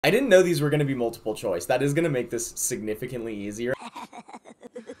I didn't know these were going to be multiple choice. That is going to make this significantly easier.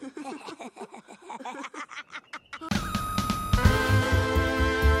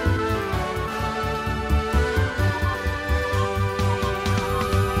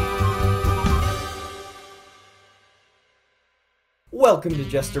 Welcome to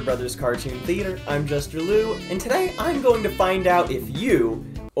Jester Brothers Cartoon Theater. I'm Jester Lu, and today I'm going to find out if you,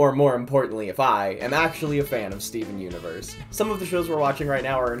 or more importantly if I, am actually a fan of Steven Universe. Some of the shows we're watching right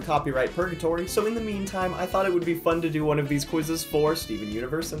now are in copyright purgatory, so in the meantime, I thought it would be fun to do one of these quizzes for Steven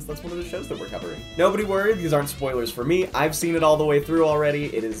Universe, since that's one of the shows that we're covering. Nobody worry, these aren't spoilers for me. I've seen it all the way through already.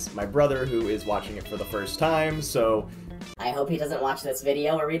 It is my brother who is watching it for the first time, so I hope he doesn't watch this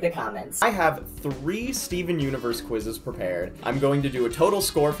video or read the comments. I have 3 Steven Universe quizzes prepared. I'm going to do a total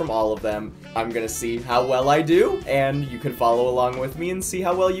score from all of them. I'm gonna see how well I do, and you can follow along with me and see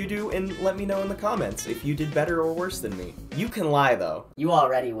how well you do, and let me know in the comments if you did better or worse than me. You can lie, though. You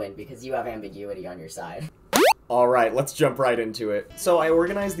already win because you have ambiguity on your side. Alright, let's jump right into it. So I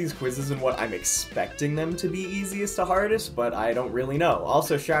organized these quizzes in what I'm expecting them to be easiest to hardest, but I don't really know.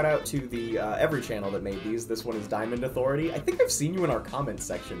 Also, shout out to the every channel that made these. This one is Diamond Authority. I think I've seen you in our comments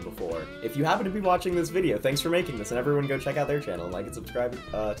section before. If you happen to be watching this video, thanks for making this, and everyone go check out their channel and like and subscribe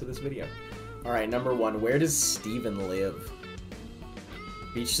to this video. Alright, number 1. Where does Steven live?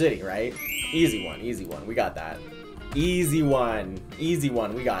 Beach City, right? Easy one, easy one. We got that. Easy one,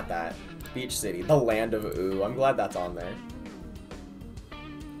 we got that. Beach City, the land of ooh. I'm glad that's on there.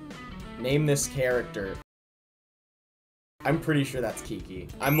 Name this character. I'm pretty sure that's Kiki.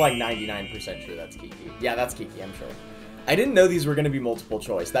 I'm like 99% sure that's Kiki. Yeah, that's Kiki, I'm sure. I didn't know these were going to be multiple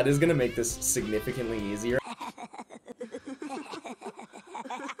choice. That is going to make this significantly easier.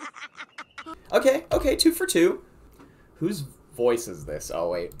 Okay, 2 for 2. Whose voice is this? Oh,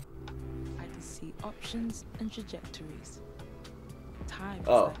 wait. I can see options and trajectories. Time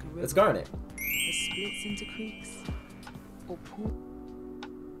Oh, like a river it's Garnet. that splits into creeks or pools.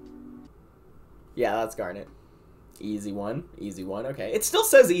 Yeah, that's Garnet. Easy one, okay. It still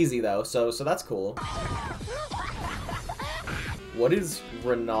says easy though, so that's cool. What is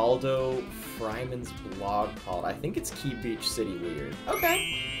Ronaldo Fryman's blog called? I think it's Keep Beach City Weird.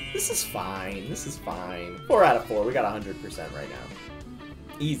 Okay, this is fine, 4 out of 4, we got 100% right now.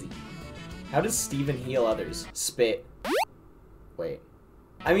 Easy. How does Steven heal others? Spit. Wait.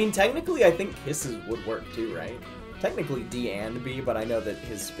 I mean, technically, I think kisses would work too, right? Technically D and B, but I know that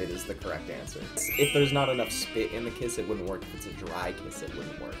his spit is the correct answer. If there's not enough spit in the kiss, it wouldn't work. If it's a dry kiss, it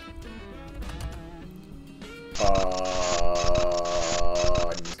wouldn't work.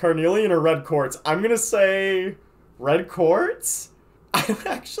 Carnelian or red quartz? I'm gonna say red quartz? I don't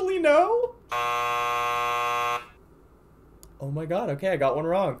actually know. Oh my god, okay, I got one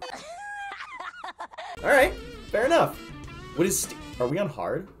wrong. Alright, fair enough. What is are we on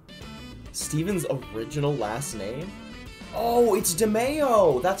hard? Steven's original last name? Oh, it's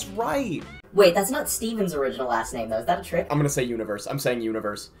DeMeo! That's right! Wait, that's not Steven's original last name, though. Is that a trick? I'm gonna say Universe. I'm saying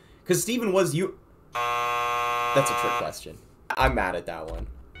Universe. Because Steven was That's a trick question. I'm mad at that one.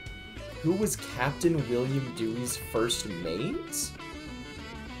 Who was Captain William Dewey's first mate?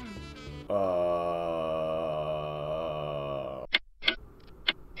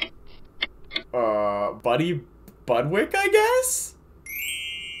 Buddy Budwick, I guess?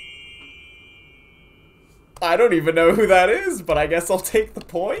 I don't even know who that is, but I guess I'll take the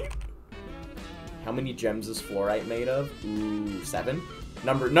point. How many gems is fluorite made of? Ooh, 7?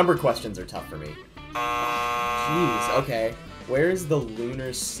 Number questions are tough for me. Jeez, okay. Where is the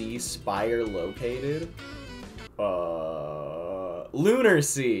Lunar Sea Spire located? Lunar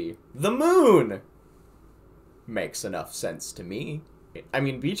Sea! The moon! Makes enough sense to me. I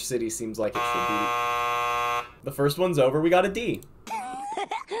mean, Beach City seems like it should be. The first one's over, we got a D.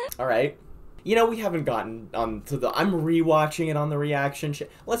 Alright. You know, we haven't gotten on to the... I'm rewatching it on the reaction.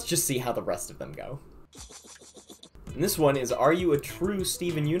 Let's just see how the rest of them go. And this one is, are you a true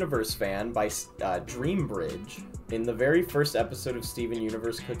Steven Universe fan by Dreambridge? In the very first episode of Steven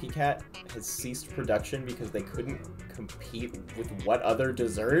Universe, Cookie Cat has ceased production because they couldn't compete with what other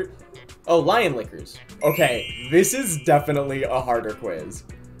dessert? Oh, Lion Liquors. Okay, this is definitely a harder quiz.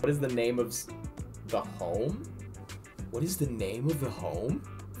 What is the name of the home? What is the name of the home?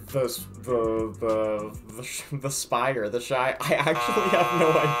 The spire, the shy. I actually have no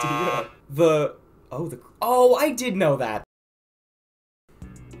idea. Oh, I did know that.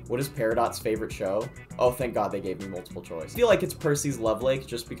 What is Peridot's favorite show? Oh, thank God they gave me multiple choice. I feel like it's Percy's Love Lake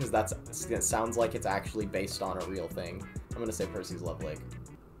just because it sounds like it's actually based on a real thing. I'm gonna say Percy's Love Lake.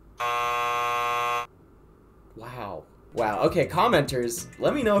 Wow. Okay, commenters,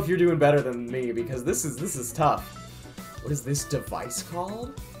 let me know if you're doing better than me because this is tough. What is this device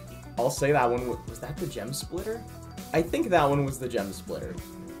called? I'll say that one was that the gem splitter? I think that one was the gem splitter.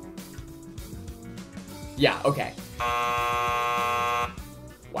 Yeah, okay.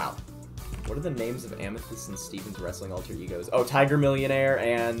 Wow. What are the names of Amethyst and Steven's wrestling alter egos? Oh, Tiger Millionaire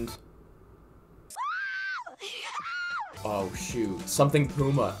and... Oh, shoot. Something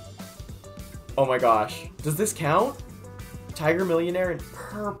Puma. Oh my gosh. Does this count? Tiger Millionaire and...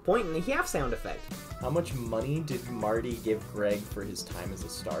 Per point and a half sound effect. How much money did Marty give Greg for his time as a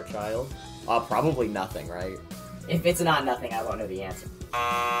star child? Probably nothing, right? If it's not nothing, I won't know the answer.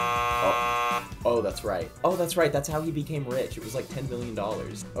 Oh, that's right. Oh, that's right. That's how he became rich. It was like $10 million.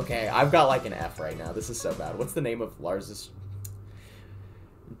 Okay, I've got like an F right now. This is so bad. What's the name of Lars's...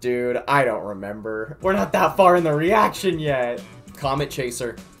 Dude, I don't remember. We're not that far in the reaction yet. Comet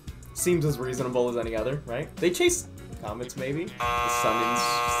Chaser. Seems as reasonable as any other, right? They chase comets, maybe? The Sun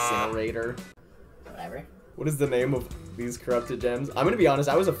Incinerator. Whatever. What is the name of these corrupted gems? I'm gonna be honest,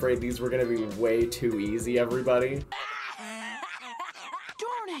 I was afraid these were gonna be way too easy, everybody.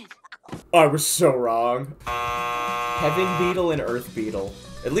 Darn it! I was so wrong. Heaven Beetle and Earth Beetle.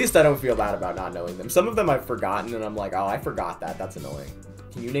 At least I don't feel bad about not knowing them. Some of them I've forgotten and I'm like, oh, I forgot that. That's annoying.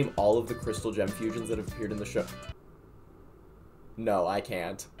 Can you name all of the crystal gem fusions that have appeared in the show? No, I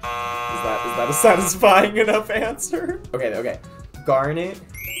can't. Is that a satisfying enough answer? Okay. Garnet,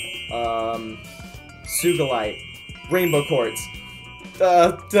 Sugalite, Rainbow Quartz.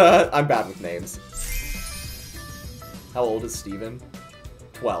 I'm bad with names. How old is Steven?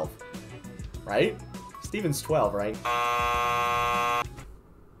 12. Right? Steven's 12, right?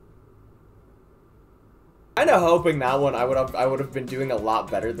 Kinda hoping that one I would have been doing a lot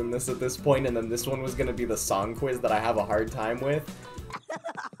better than this at this point, and then this one was gonna be the song quiz that I have a hard time with.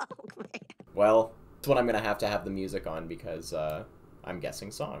 Well, that's what I'm gonna have to have the music on because I'm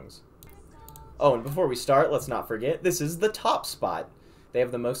guessing songs. Oh, and before we start, let's not forget, this is the top spot. They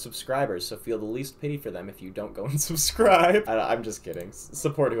have the most subscribers, so feel the least pity for them if you don't go and subscribe. I'm just kidding.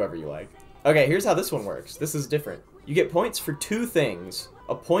 Support whoever you like. Okay, here's how this one works. This is different. You get points for two things.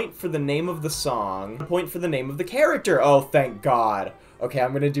 A point for the name of the song, a point for the name of the character. Oh, thank God. Okay,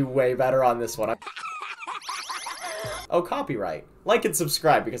 I'm gonna do way better on this one. Oh, copyright. Like and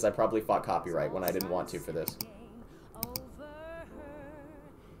subscribe, because I probably fought copyright when I didn't want to for this.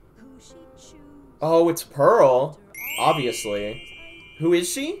 Oh, it's Pearl. Obviously. Who is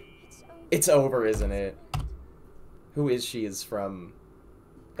she? It's Over, isn't it? Who is she is from...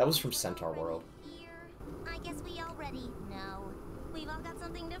 That was from Centaur World. I guess we already know. We've all got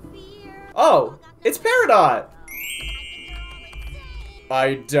something to fear. Oh, it's Peridot!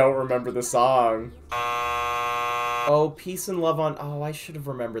 I don't remember the song. Oh, Peace and Love on... Oh, I should have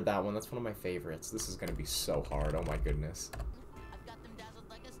remembered that one. That's one of my favorites. This is gonna be so hard. Oh my goodness.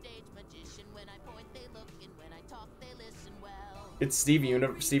 It's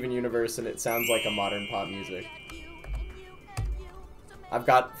Steven Universe, and it sounds like a modern pop music. I've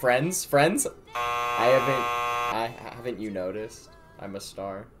got friends. Haven't you noticed? I'm a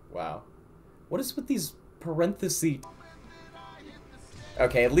star. Wow. What is with these parentheses?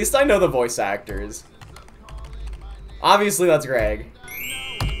 Okay, at least I know the voice actors. Obviously, that's Greg.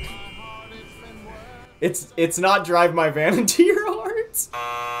 It's not Drive My Van Into Your Heart.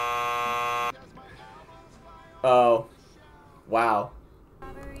 Oh. Wow.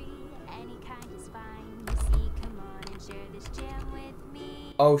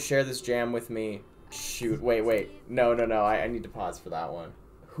 Oh, share this jam with me. Shoot, wait. No, I need to pause for that one.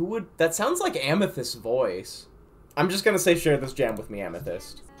 Who would... That sounds like Amethyst's voice. I'm just gonna say share this jam with me,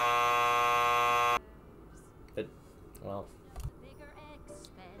 Amethyst. Well...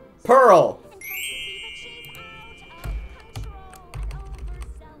 Pearl!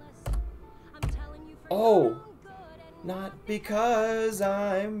 Oh! Not because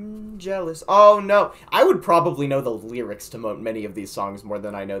I'm jealous. Oh, no. I would probably know the lyrics to many of these songs more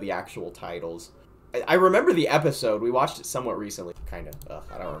than I know the actual titles. I remember the episode. We watched it somewhat recently. Kind of. Ugh,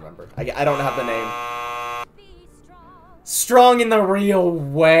 I don't remember. I don't have the name. Strong in the Real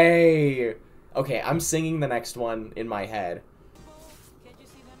Way. Okay, I'm singing the next one in my head.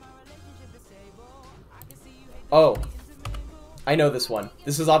 Oh. I know this one.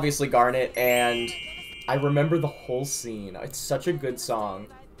 This is obviously Garnet, and... I remember the whole scene. It's such a good song.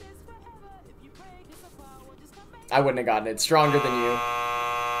 I wouldn't have gotten it. Stronger Than You.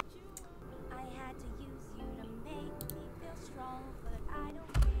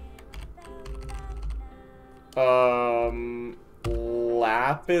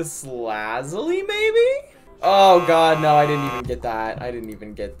 Lapis Lazuli, maybe? Oh god, no, I didn't even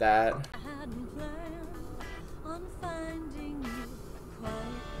get that.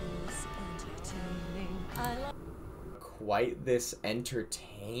 quite this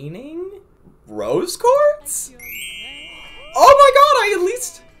entertaining. Rose quartz? Oh my god,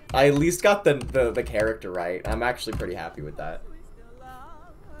 I at least got the character right. I'm actually pretty happy with that.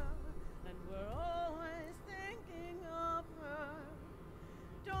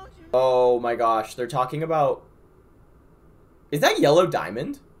 Oh my gosh, they're talking about... Is that Yellow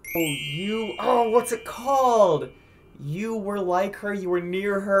Diamond? Oh, what's it called? You were like her, you were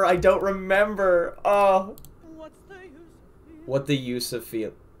near her, I don't remember. Oh. What the use of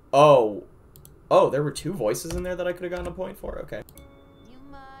feel... Oh, there were 2 voices in there that I could have gotten a point for? Okay. You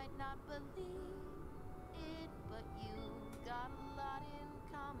might not believe it, but you got a lot in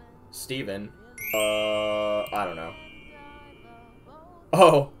common. Steven. I don't know.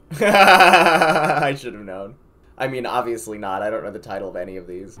 Oh. I should have known. I mean, obviously not. I don't know the title of any of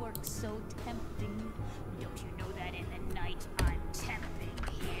these. Work so tempting. Don't you know that in the night I'm tempting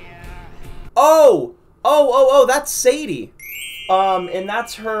here? Oh, that's Sadie. And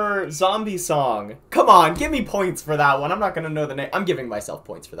that's her zombie song. Come on, give me points for that one. I'm not gonna know the name. I'm giving myself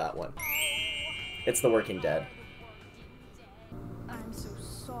points for that one. It's The Working Dead. I'm so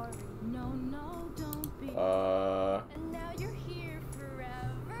sorry. No, don't be. And now you're here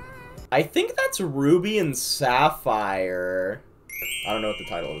forever. I think that's Ruby and Sapphire. I don't know what the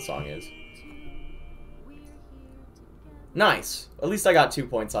title of the song is. Nice. At least I got 2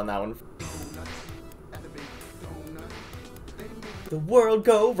 points on that one. The world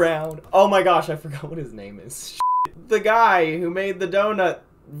go round. Oh my gosh, I forgot what his name is. The guy who made the donut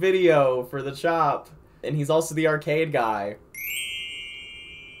video for the shop. And he's also the arcade guy.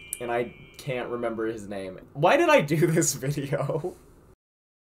 And I can't remember his name. Why did I do this video?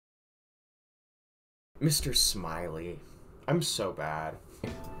 Mr. Smiley. I'm so bad.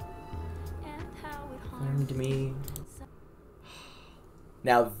 Harmed me.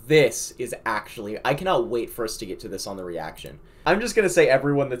 Now this is actually... I cannot wait for us to get to this on the reaction. I'm just gonna say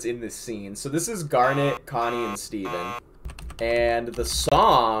everyone that's in this scene. So this is Garnet, Connie, and Steven. And the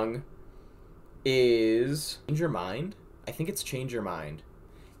song is... Change Your Mind? I think it's Change Your Mind.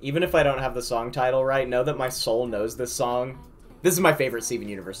 Even if I don't have the song title right, know that my soul knows this song. This is my favorite Steven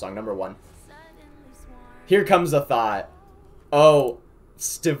Universe song, #1. Here Comes a Thought. Oh,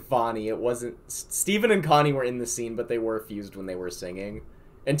 Stevani. It wasn't... Steven and Connie were in the scene, but they were fused when they were singing.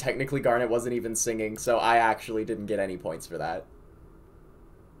 And technically Garnet wasn't even singing, so I actually didn't get any points for that.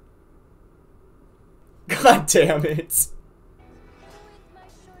 God damn it.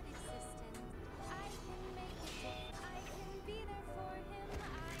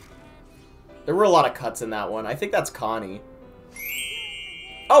 There were a lot of cuts in that one. I think that's Connie.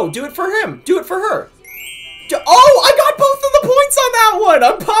 Oh, do it for him! Do it for her! Oh, I got both of the points on that one!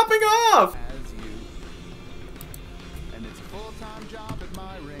 I'm popping off!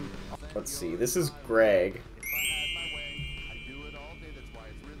 Let's see, this is Greg.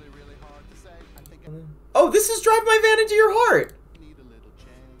 Oh, this is Drive My Van Into Your Heart!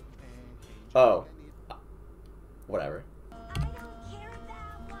 Oh. Whatever.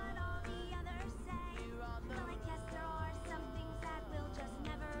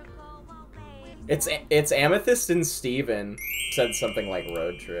 It's Amethyst and Steven said something like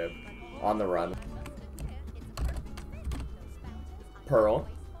road trip. On the Run. Pearl.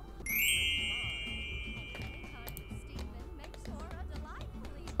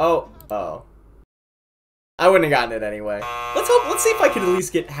 Oh. I wouldn't have gotten it anyway. Let's see if I can at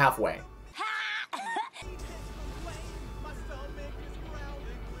least get halfway.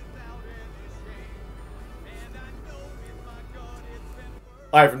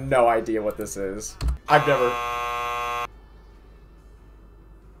 I have no idea what this is. I've never...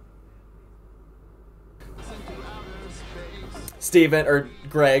 Steven, or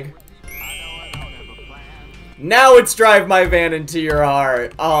Greg. Now it's Drive My Van Into Your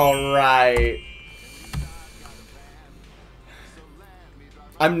Heart. Alright.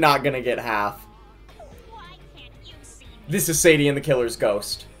 I'm not gonna get half. This is Sadie and the Killer's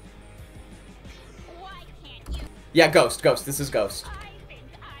Ghost. Yeah, Ghost. This is Ghost.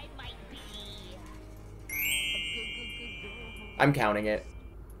 I'm counting it.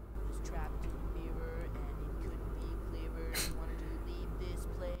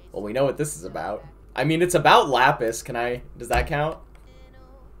 Well, we know what this is about. I mean, it's about Lapis. Does that count?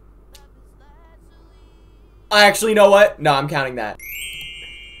 I actually know what? No, I'm counting that.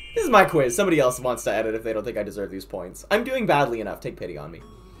 This is my quiz. Somebody else wants to edit if they don't think I deserve these points. I'm doing badly enough. Take pity on me.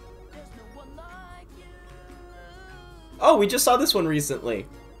 Oh, we just saw this one recently.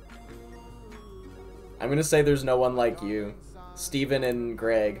 I'm gonna say There's No One Like You. Steven and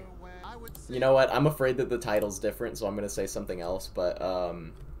Greg. You know what? I'm afraid that the title's different, so I'm gonna say something else, but,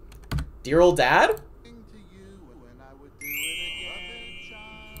 Dear Old Dad?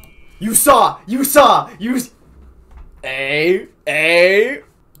 You saw! You saw! You A.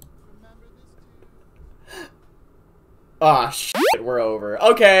 Ah, shit, we're over.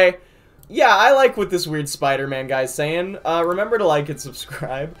 Okay. Yeah, I like what this weird Spider-Man guy's saying. Remember to like and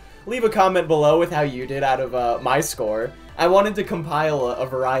subscribe. Leave a comment below with how you did out of my score. I wanted to compile a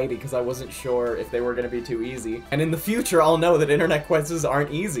variety because I wasn't sure if they were going to be too easy. And in the future, I'll know that internet quizzes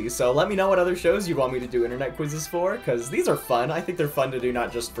aren't easy, so let me know what other shows you want me to do internet quizzes for, because these are fun. I think they're fun to do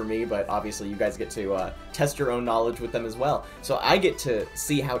not just for me, but obviously you guys get to test your own knowledge with them as well. So I get to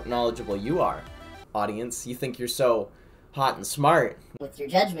see how knowledgeable you are. Audience, you think you're so hot and smart. With your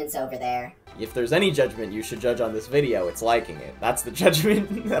judgments over there. If there's any judgment you should judge on this video, it's liking it. That's the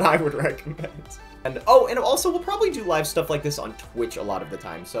judgment that I would recommend. And oh, and also we'll probably do live stuff like this on Twitch a lot of the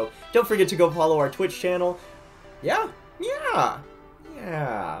time, so don't forget to go follow our Twitch channel. Yeah.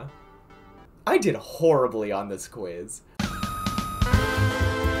 I did horribly on this quiz.